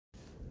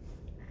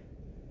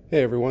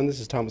Hey everyone, this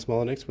is Thomas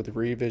Mullenix with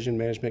Revision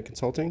Management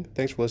Consulting.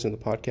 Thanks for listening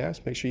to the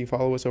podcast. Make sure you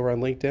follow us over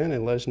on LinkedIn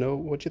and let us know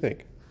what you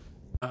think.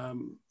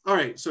 All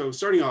right, so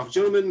starting off,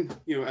 gentlemen,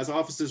 as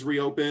offices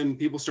reopen,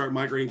 people start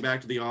migrating back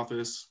to the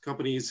office.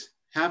 Companies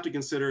have to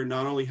consider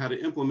not only how to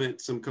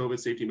implement some COVID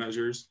safety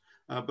measures,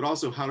 but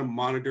also how to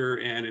monitor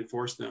and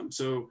enforce them.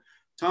 So,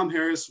 Tom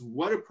Harris,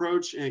 what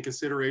approach and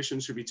consideration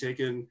should be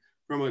taken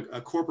from a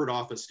corporate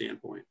office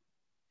standpoint?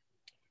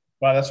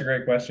 Wow, that's a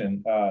great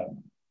question.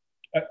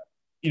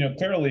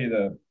 Clearly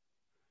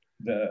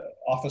the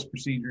office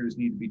procedures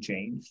need to be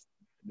changed.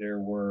 There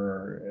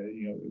were,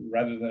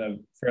 rather than a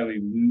fairly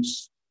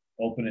loose,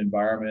 open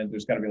environment,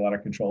 there's got to be a lot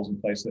of controls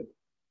in place that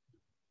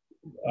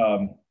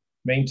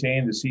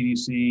maintain the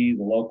CDC,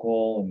 the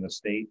local, and the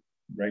state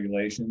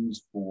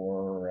regulations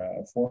for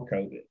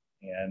COVID.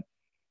 And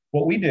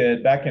what we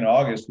did back in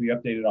August, we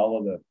updated all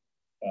of the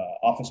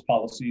office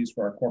policies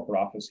for our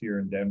corporate office here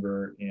in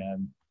Denver,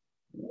 and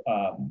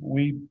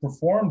we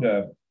performed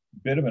a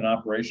bit of an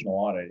operational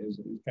audit. It was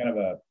kind of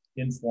an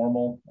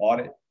informal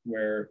audit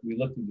where we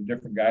looked at the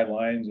different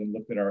guidelines and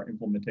looked at our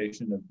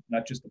implementation of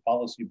not just the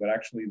policy, but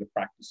actually the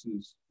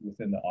practices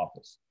within the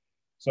office.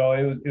 So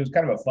it was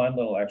kind of a fun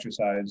little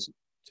exercise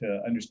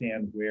to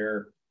understand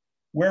where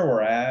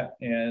we're at.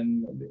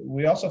 And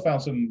we also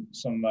found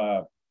some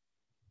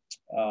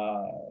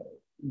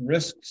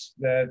risks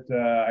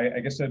that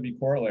I guess that'd be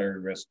corollary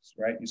risks,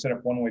 right? You set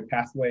up one-way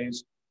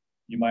pathways,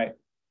 you might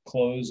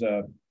close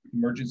a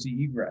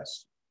emergency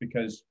egress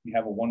because you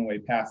have a one-way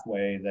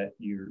pathway that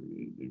you're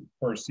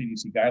per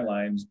CDC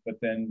guidelines, but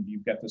then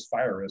you've got this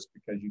fire risk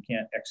because you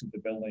can't exit the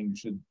building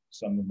should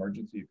some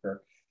emergency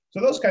occur. So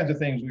those kinds of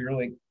things we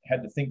really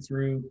had to think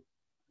through.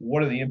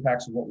 What are the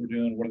impacts of what we're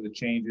doing? What are the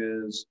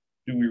changes?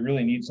 Do we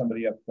really need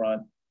somebody up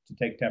front to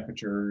take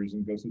temperatures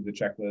and go through the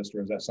checklist,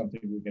 or is that something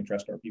we can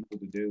trust our people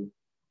to do?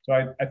 So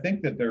I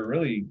think that there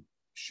really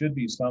should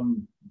be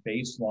some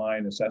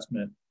baseline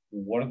assessment.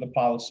 What are the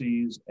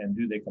policies and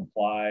do they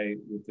comply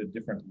with the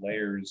different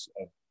layers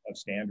of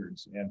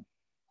standards? And,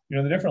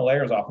 the different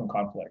layers often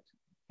conflict.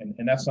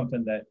 And that's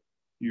something that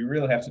you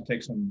really have to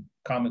take some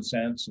common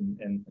sense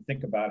and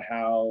think about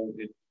how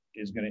it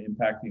is going to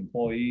impact the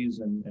employees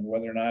and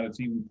whether or not it's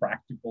even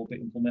practical to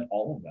implement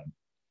all of them.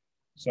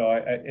 So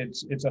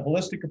it's a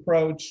holistic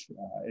approach.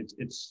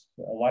 It's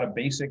a lot of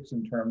basics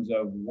in terms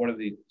of what are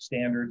the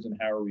standards and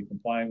how are we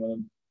complying with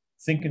them,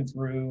 thinking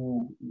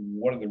through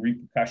what are the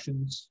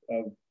repercussions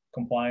of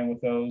complying with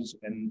those,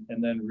 and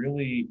then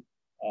really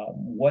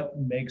what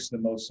makes the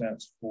most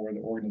sense for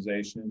the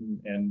organization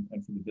and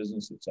for the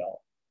business itself.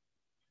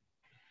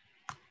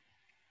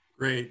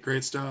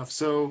 Great stuff.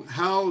 So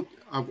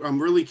I'm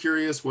really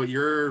curious what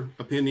your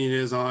opinion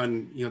is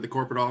on, the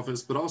corporate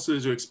office, but also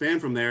to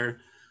expand from there,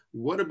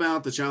 what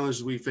about the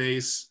challenges we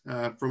face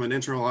from an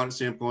internal audit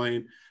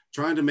standpoint,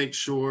 trying to make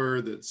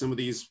sure that some of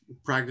these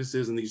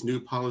practices and these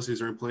new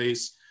policies are in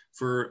place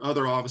for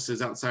other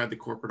offices outside the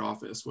corporate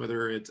office,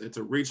 whether it's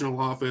a regional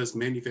office,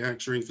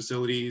 manufacturing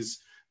facilities,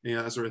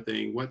 that sort of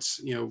thing. What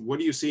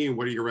do you see and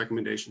what are your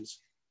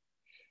recommendations?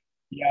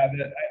 Yeah,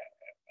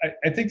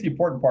 I think the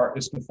important part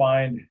is to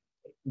find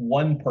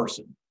one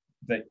person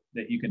that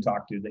you can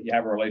talk to, that you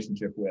have a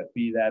relationship with,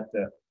 be that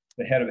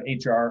the head of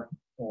HR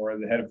or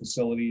the head of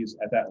facilities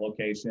at that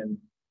location.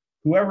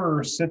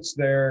 Whoever sits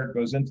there,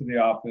 goes into the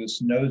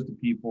office, knows the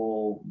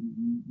people,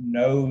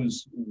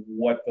 knows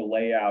what the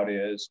layout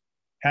is.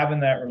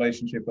 Having that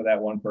relationship with that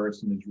one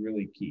person is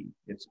really key.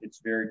 It's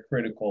very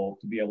critical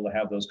to be able to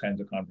have those kinds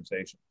of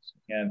conversations.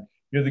 And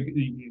I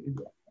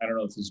don't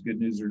know if this is good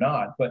news or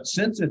not, but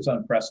since it's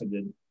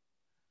unprecedented,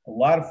 a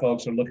lot of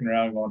folks are looking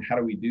around and going, how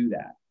do we do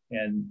that?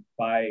 And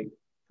by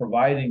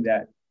providing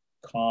that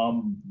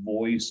calm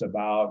voice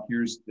about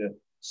here's the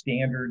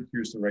standard,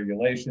 here's the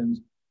regulations,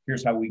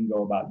 here's how we can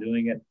go about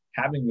doing it,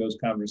 having those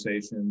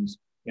conversations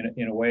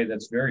in a way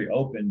that's very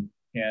open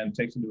and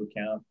takes into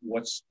account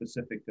what's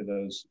specific to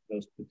those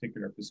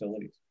particular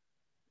facilities.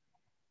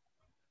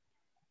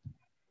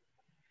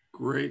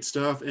 Great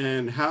stuff.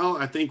 And Hal,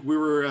 I think we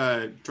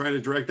were trying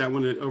to direct that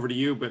one over to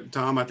you, but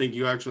Tom, I think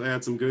you actually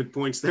had some good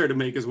points there to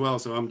make as well.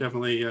 So I'm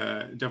definitely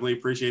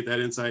appreciate that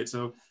insight.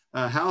 So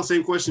Hal,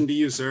 same question to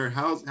you, sir.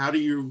 How do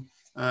you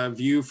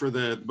view for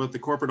both the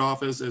corporate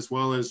office as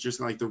well as just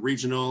like the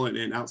regional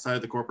and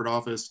outside the corporate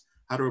office,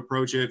 how to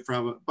approach it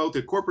from both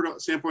the corporate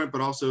standpoint,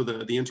 but also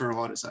the internal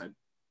audit side?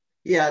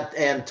 Yeah,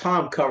 and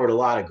Tom covered a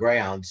lot of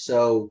ground.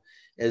 So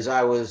as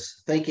I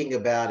was thinking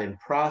about and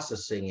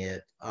processing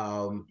it,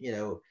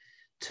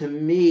 to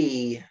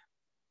me,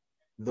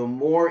 the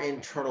more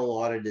internal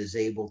audit is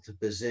able to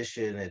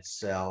position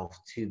itself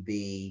to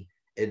be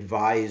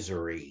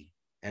advisory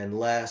and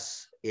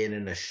less in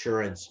an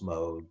assurance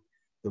mode,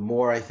 the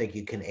more I think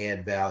you can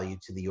add value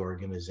to the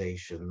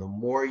organization. The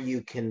more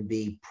you can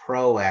be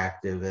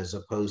proactive as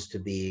opposed to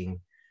being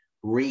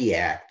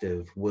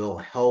reactive will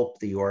help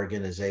the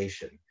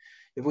organization.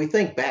 If we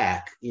think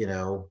back,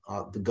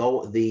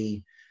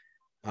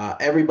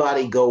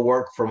 everybody go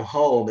work from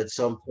home at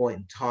some point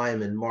in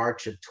time in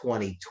March of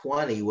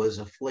 2020 was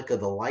a flick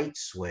of the light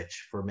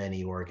switch for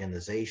many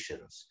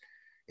organizations.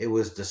 it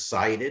was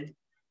decided,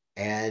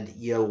 and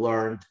you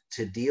learned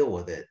to deal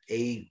with it.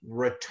 A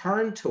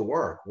return to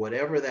work,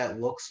 whatever that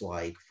looks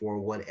like for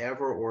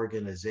whatever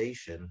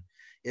organization,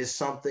 is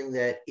something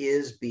that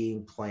is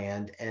being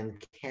planned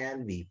and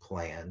can be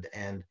planned.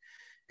 And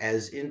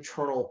as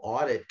internal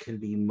audit can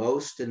be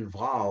most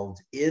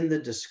involved in the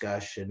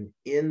discussion,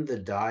 in the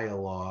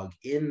dialogue,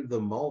 in the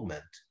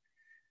moment,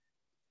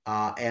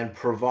 and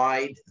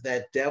provide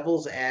that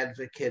devil's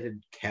advocate.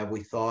 Have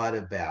we thought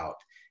about,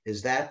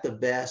 is that the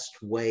best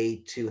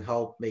way to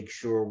help make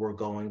sure we're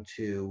going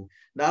to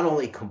not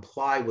only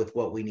comply with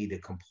what we need to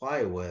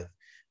comply with,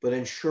 but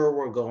ensure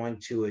we're going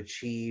to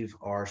achieve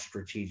our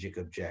strategic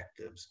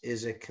objectives?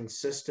 Is it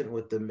consistent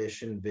with the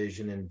mission,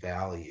 vision, and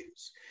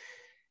values?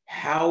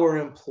 How are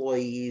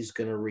employees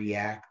going to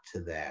react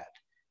to that?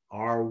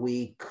 Are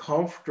we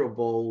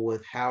comfortable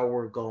with how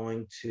we're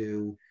going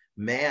to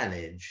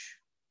manage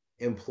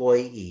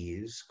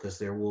employees? Because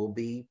there will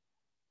be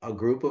a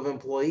group of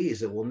employees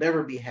that will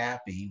never be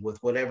happy with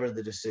whatever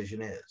the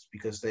decision is,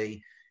 because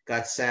they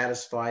got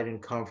satisfied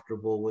and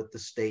comfortable with the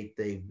state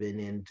they've been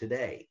in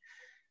today.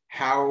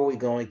 How are we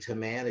going to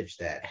manage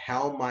that?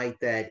 How might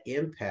that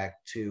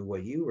impact, to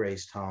what you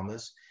raised,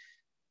 Thomas,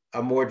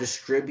 a more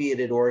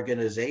distributed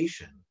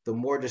organization? The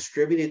more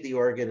distributed the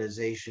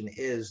organization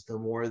is, the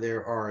more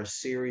there are a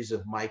series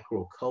of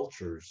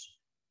microcultures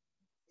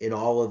in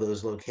all of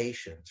those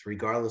locations,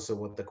 regardless of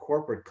what the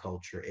corporate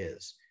culture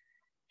is.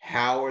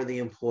 How are the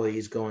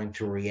employees going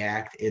to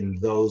react in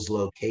those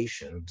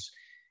locations?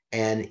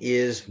 And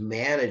is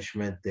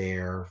management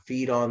there,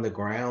 feet on the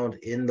ground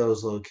in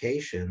those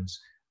locations,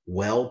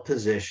 well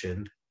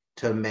positioned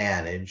to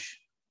manage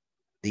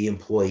the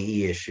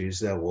employee issues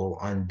that will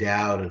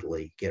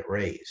undoubtedly get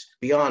raised,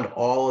 beyond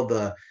all of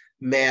the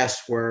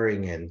mask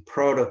wearing and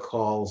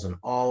protocols and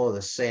all of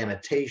the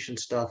sanitation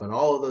stuff and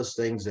all of those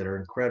things that are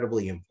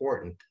incredibly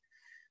important?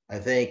 I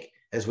think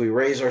as we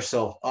raise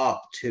ourselves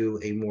up to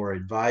a more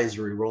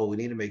advisory role, we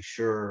need to make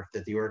sure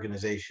that the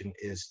organization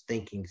is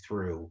thinking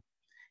through,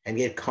 and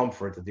get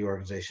comfort that the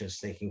organization is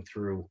thinking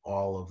through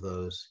all of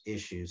those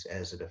issues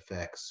as it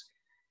affects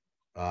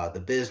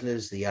the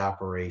business, the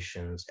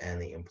operations,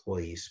 and the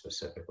employees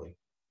specifically.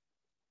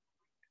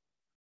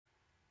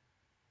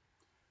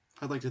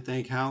 I'd like to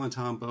thank Hal and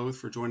Tom both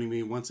for joining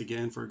me once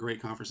again for a great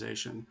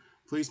conversation.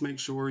 Please make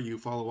sure you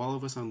follow all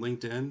of us on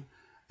LinkedIn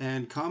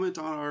and comment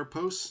on our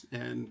posts,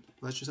 and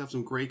let's just have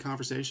some great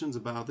conversations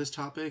about this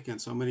topic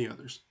and so many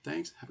others.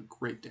 Thanks. Have a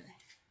great day.